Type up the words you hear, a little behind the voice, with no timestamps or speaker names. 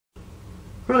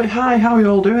Right, hi, how are you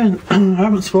all doing? I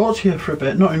haven't spoken to you for a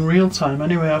bit, not in real time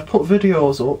anyway. I've put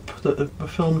videos up that were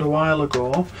filmed a while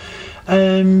ago.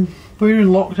 We're in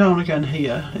lockdown again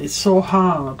here. It's so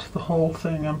hard, the whole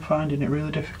thing. I'm finding it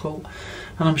really difficult,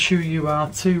 and I'm sure you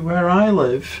are too. Where I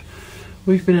live,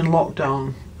 we've been in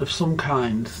lockdown of some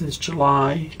kind since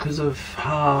July because of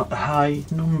high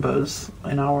numbers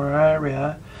in our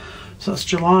area. So that's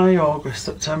July, August,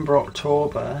 September,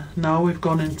 October. Now we've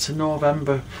gone into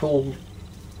November, full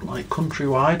like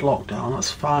countrywide lockdown. That's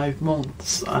 5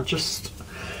 months.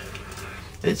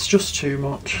 It's just too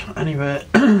much. Anyway,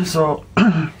 so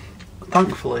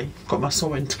thankfully got my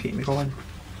sewing to keep me going.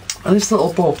 And this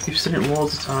little book, you've seen it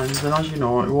loads of times, and as you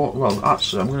know, it won't, well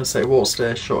actually I'm going to say it won't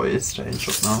stay shut, it is staying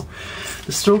shut now.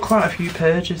 There's still quite a few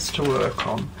pages to work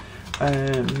on.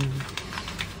 That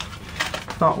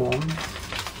one.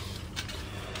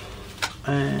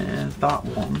 That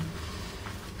one.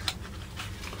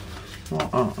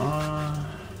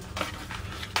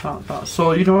 That.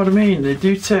 So you know what I mean? They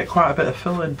do take quite a bit of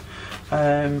filling,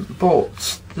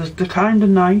 but they're kind of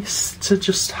nice to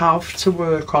just have to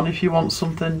work on if you want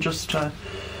something just to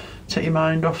take your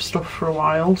mind off stuff for a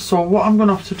while. So what I'm going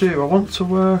to have to do, I want to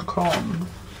work on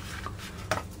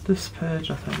this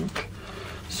page, I think.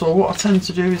 So what I tend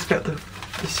to do is get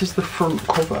this is the front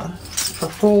cover. If I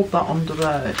fold that under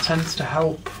there, it tends to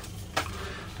help,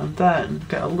 and then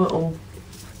get a little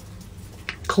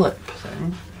clip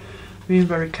thing, being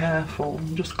very careful,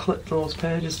 and just clip those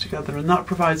pages together, and that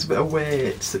provides a bit of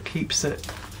weight that keeps it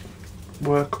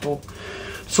workable.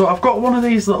 So I've got one of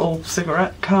these little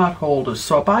cigarette card holders.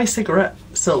 So I buy cigarette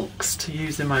silks to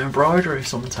use in my embroidery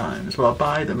sometimes. Well, I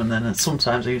buy them and then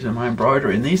sometimes I use them in my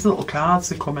embroidery, and these little cards,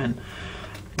 they come in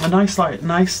a nice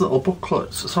little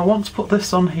booklets. So I want to put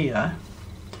this on here,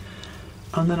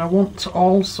 and then I want to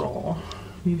also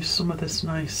use some of this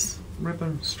nice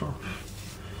ribbon stuff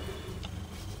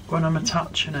when I'm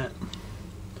attaching it.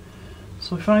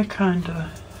 So if I and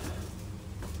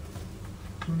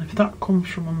if that comes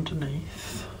from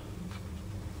underneath,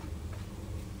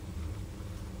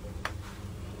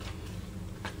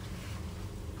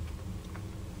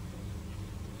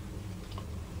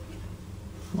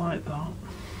 like that,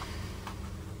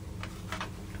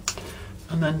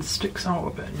 and then sticks out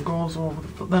a bit and goes over,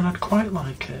 but then I'd quite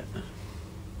like it.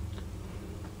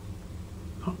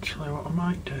 Actually, what I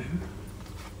might do,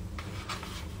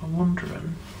 I'm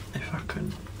wondering if I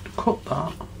can cut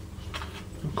that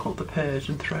and cut the page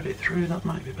and thread it through. That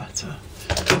might be better.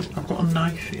 I've got a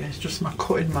knife here, it's just my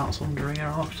cutting mat's under here.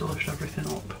 I'll have to lift everything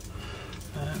up.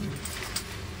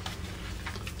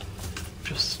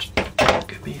 Just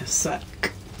give me a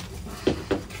sec.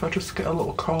 If I just get a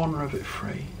little corner of it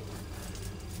free,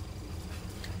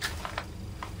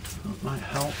 that might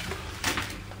help.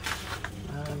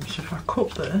 So if I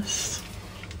cut this,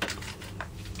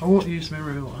 I won't use my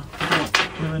ruler. I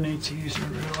don't really need to use my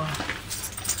ruler.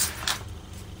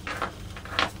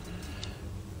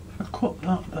 If I cut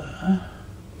that there,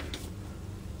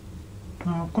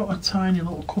 now I've got a tiny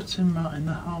little cutting mat in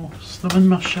the house. They're in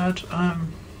my shed, my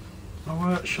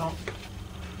workshop,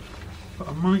 but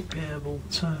I might be able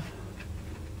to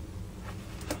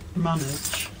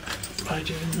manage by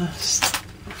doing this.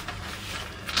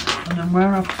 And then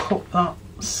where I've cut that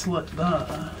slit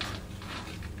there,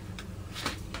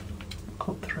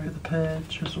 cut through the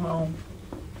page as well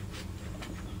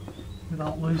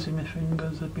without losing my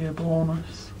fingers. It'd be a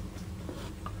bonus.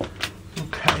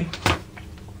 Okay,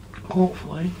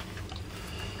 hopefully,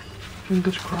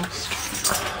 fingers crossed.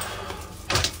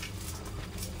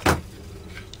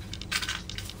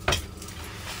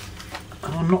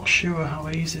 And I'm not sure how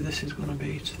easy this is going to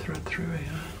be to thread through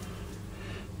here.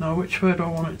 Now, which way do I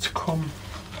want it to come?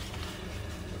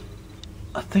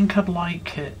 I think I'd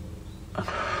like it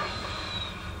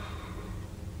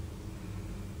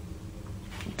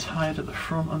tied at the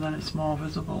front, and then it's more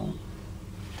visible.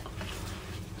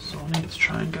 So I need to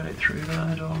try and get it through there,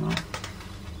 I don't know.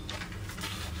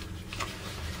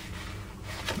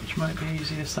 Which might be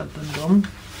easier said than done.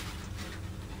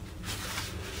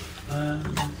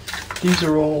 These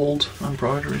are old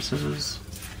embroidery scissors,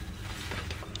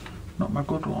 not my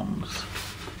good ones.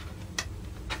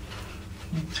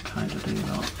 Need to kind of do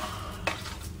that.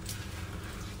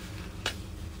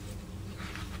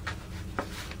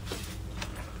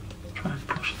 Try and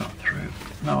push that through.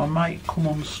 Now I might come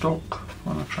unstuck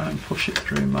when I try and push it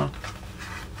through my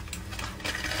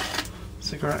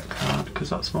cigarette card, because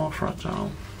that's more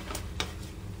fragile.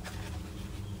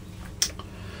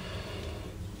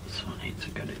 So I need to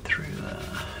get it through there.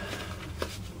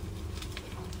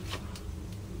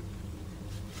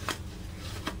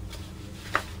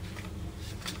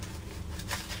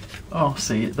 Oh,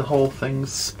 see, the whole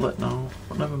thing's split now,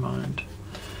 but never mind.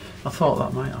 I thought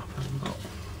that might happen, but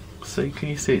see, can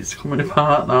you see it's coming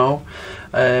apart now?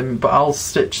 But I'll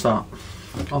stitch that.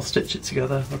 I'll stitch it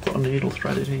together. I've got a needle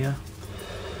threaded here,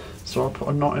 so I'll put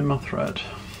a knot in my thread.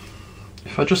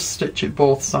 If I just stitch it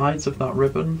both sides of that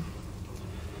ribbon,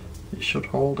 it should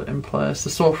hold it in place.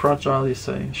 They're so fragile, you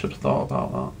see. I should have thought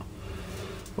about that.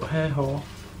 But hey ho.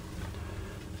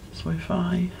 So if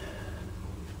I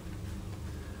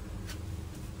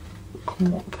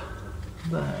come up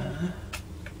there,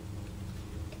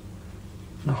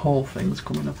 the whole thing's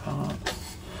coming apart.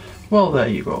 Well, there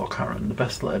you go, Karen, the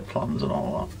best laid plans and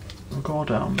all that. I'll go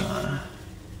down there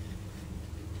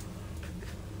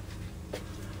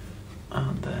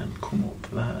and then come up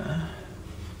there.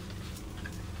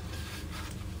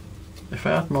 If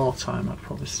I had more time, I'd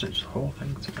probably stitch the whole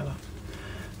thing together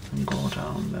and go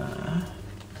down there.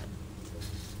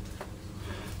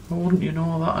 Well, wouldn't you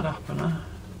know that'd happen, eh?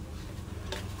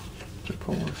 To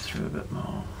pull this through a bit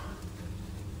more.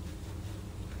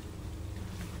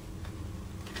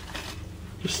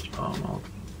 Just, oh,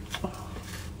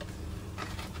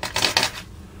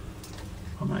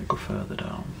 I might go further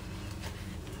down.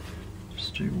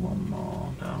 Just do one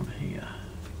more down here.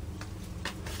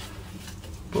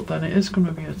 But then it is going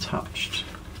to be attached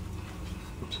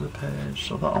to the page,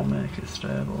 so that'll make it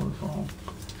stable as well.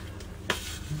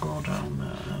 Go down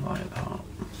there like that.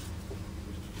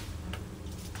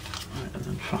 Right, and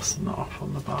then fasten that off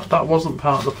on the back. That wasn't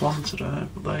part of the plan today,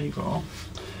 but there you go.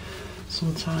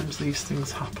 Sometimes these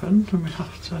things happen and we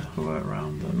have to work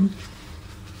around them.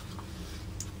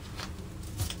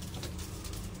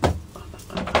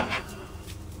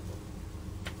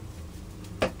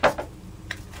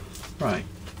 Right,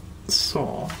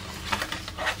 so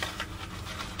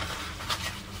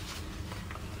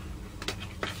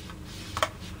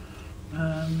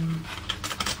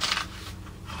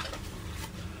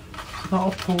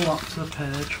that'll pull that to the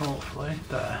page, hopefully.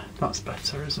 There, that's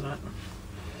better, isn't it?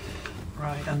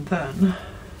 Right, and then,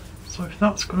 so if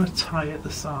that's going to tie at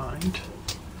the side,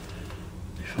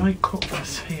 if I cut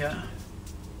this here,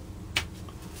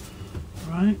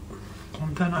 right,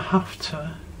 and then I have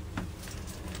to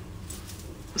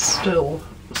still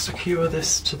secure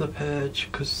this to the page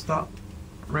because that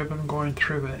ribbon going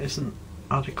through it isn't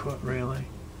adequate really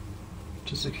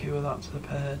to secure that to the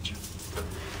page.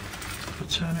 If I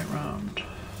turn it round,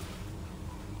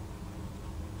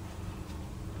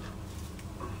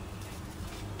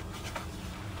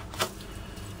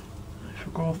 if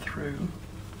I go through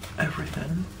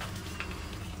everything,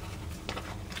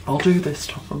 I'll do this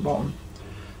top and bottom.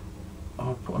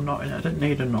 I'll put a knot in it. I didn't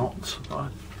need a knot, but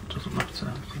it doesn't matter,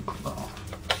 I can cut that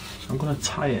off. So I'm going to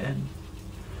tie it in.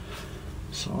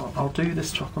 So I'll do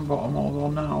this top and bottom, although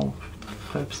now,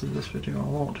 for purposes of this video, I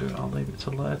won't do it, I'll leave it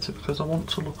till later because I want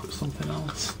to look at something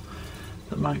else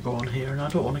that might go on here and I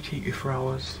don't want to keep you for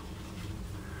hours.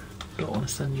 I don't want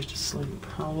to send you to sleep.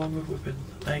 How long have we been?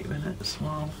 8 minutes,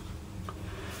 wow.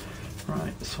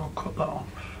 Right, so I'll cut that off.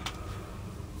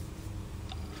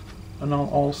 And I'll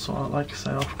also, like I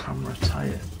say, off camera, tie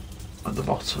it at the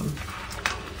bottom.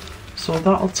 So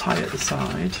that'll tie at the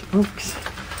side. Oops.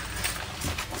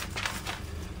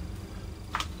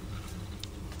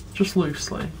 Just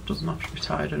loosely, doesn't have to be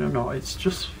tied in a knot, it's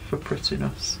just for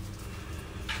prettiness.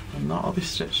 And that'll be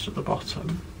stitched at the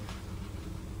bottom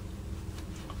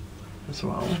as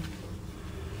well.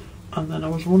 And then I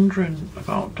was wondering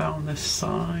about down this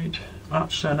side.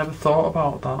 Actually, I never thought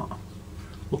about that.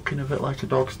 Looking a bit like a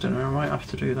dog's dinner, I might have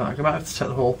to do that. I might have to take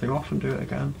the whole thing off and do it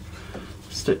again.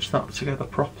 Stitch that together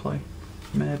properly,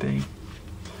 maybe.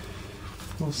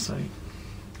 We'll see.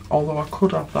 Although I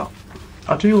could have that.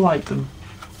 I do like them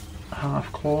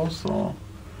half closed though,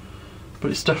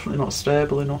 but it's definitely not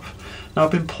stable enough. Now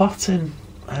I've been plaiting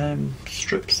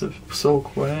strips of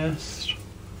silk waste.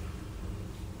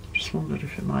 Just wondered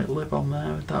if it might live on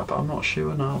there with that, but I'm not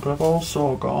sure now. But I've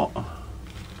also got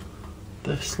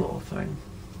this little thing.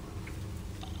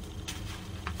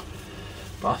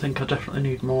 But I think I definitely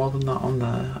need more than that on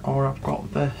there. Or I've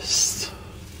got this.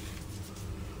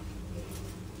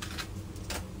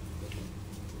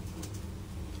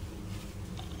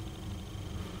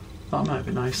 That might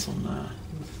be nice on there.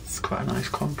 It's quite a nice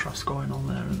contrast going on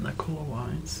there, isn't there,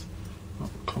 colour-wise? Not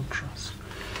contrast.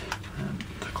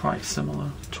 They're quite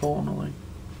similar tonally.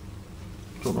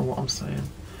 Don't know what I'm saying.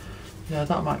 Yeah,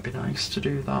 that might be nice to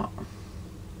do that.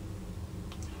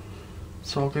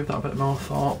 So I'll give that a bit more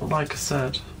thought, but like I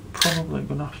said, probably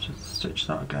going to have to stitch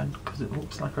that again because it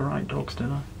looks like a right dog's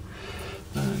dinner.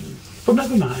 But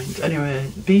never mind.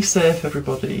 Anyway, be safe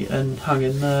everybody and hang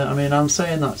in there. I mean, I'm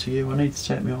saying that to you, I need to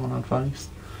take my own advice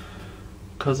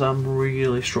because I'm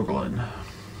really struggling.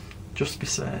 Just be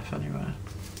safe anyway.